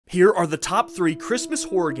Here are the top 3 Christmas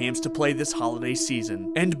horror games to play this holiday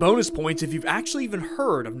season, and bonus points if you've actually even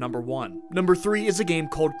heard of number 1. Number 3 is a game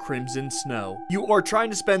called Crimson Snow. You are trying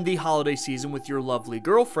to spend the holiday season with your lovely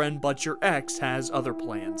girlfriend, but your ex has other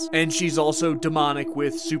plans, and she's also demonic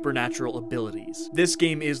with supernatural abilities. This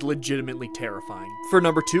game is legitimately terrifying. For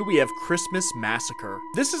number 2, we have Christmas Massacre.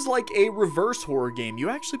 This is like a reverse horror game. You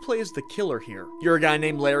actually play as the killer here. You're a guy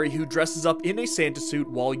named Larry who dresses up in a Santa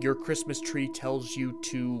suit while your Christmas tree tells you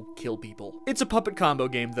to kill people. It's a puppet combo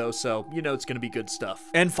game though, so you know it's gonna be good stuff.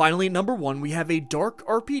 And finally, number 1, we have a dark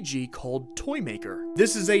RPG called Toymaker.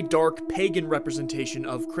 This is a dark pagan representation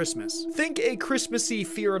of Christmas. Think a Christmassy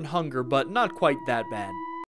Fear and Hunger, but not quite that bad.